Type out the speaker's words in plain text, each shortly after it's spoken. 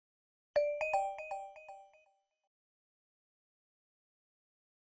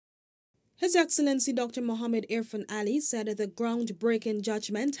His Excellency Dr. Mohamed Irfaan Ali said that the groundbreaking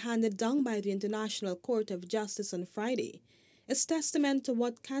judgment handed down by the International Court of Justice on Friday is testament to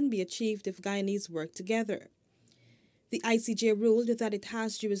what can be achieved if Guyanese work together. The ICJ ruled that it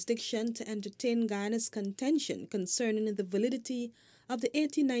has jurisdiction to entertain Guyana's contention concerning the validity of the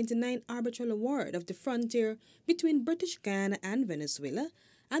 1899 arbitral award of the frontier between British Guyana and Venezuela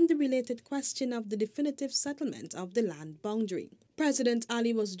and the related question of the definitive settlement of the land boundary. President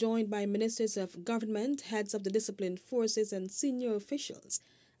Ali was joined by ministers of government, heads of the disciplined forces and senior officials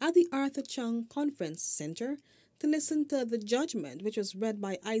at the Arthur Chung Conference Center to listen to the judgment, which was read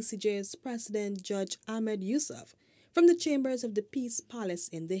by ICJ's President Judge Ahmed Yusuf from the chambers of the Peace Palace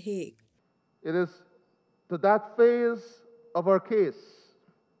in The Hague. It is to that phase of our case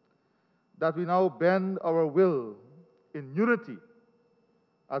that we now bend our will in unity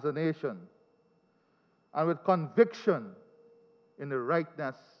as a nation and with conviction in the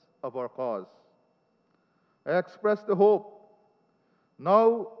rightness of our cause. I express the hope,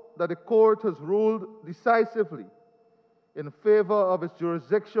 now that the court has ruled decisively in favor of its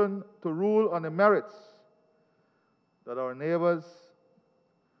jurisdiction to rule on the merits, that our neighbors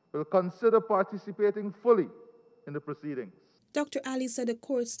will consider participating fully in the proceedings. Dr. Ali said the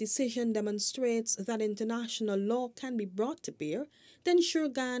court's decision demonstrates that international law can be brought to bear to ensure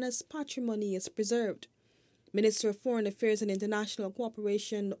Guyana's patrimony is preserved. Minister of Foreign Affairs and International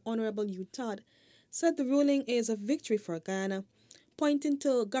Cooperation, Honorable Yu Todd, said the ruling is a victory for Guyana, pointing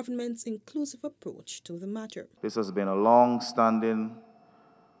to the government's inclusive approach to the matter. This has been a long-standing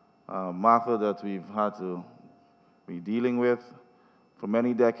matter that we've had to be dealing with for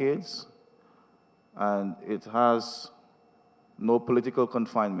many decades, and it has no political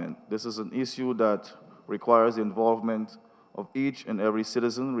confinement. This is an issue that requires the involvement of each and every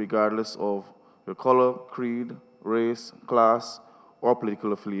citizen, regardless of your color, creed, race, class, or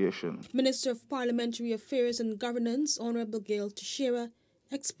political affiliation. Minister of Parliamentary Affairs and Governance, Honorable Gail Teixeira,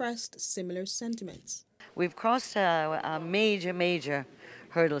 expressed similar sentiments. We've crossed a major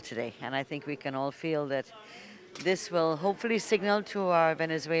hurdle today, and I think we can all feel that this will hopefully signal to our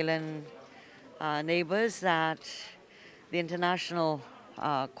Venezuelan neighbors that the international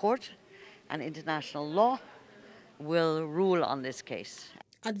court and international law will rule on this case.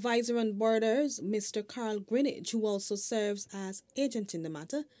 Advisor on Borders, Mr. Carl Greenidge, who also serves as agent in the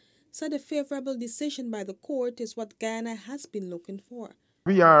matter, said a favorable decision by the court is what Guyana has been looking for.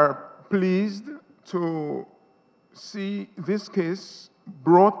 We are pleased to see this case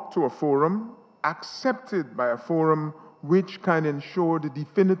brought to a forum, accepted by a forum which can ensure the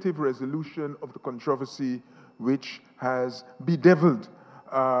definitive resolution of the controversy which has bedeviled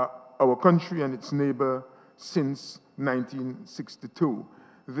our country and its neighbor since 1962.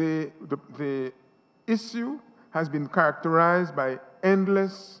 The issue has been characterized by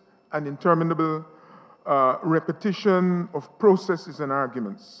endless and interminable repetition of processes and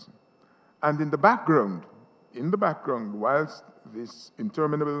arguments. And in the background, whilst these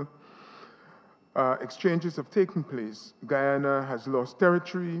interminable exchanges have taken place, Guyana has lost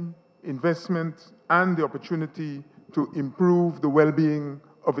territory, investment, and the opportunity to improve the well-being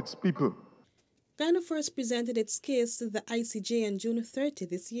of its people. Guyana first presented its case to the ICJ on June 30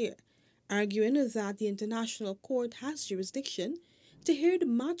 this year, arguing that the International Court has jurisdiction to hear the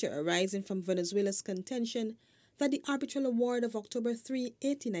matter arising from Venezuela's contention that the arbitral award of October 3,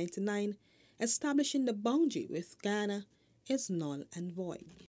 1899, establishing the boundary with Guyana, is null and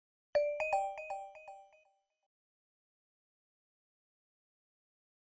void.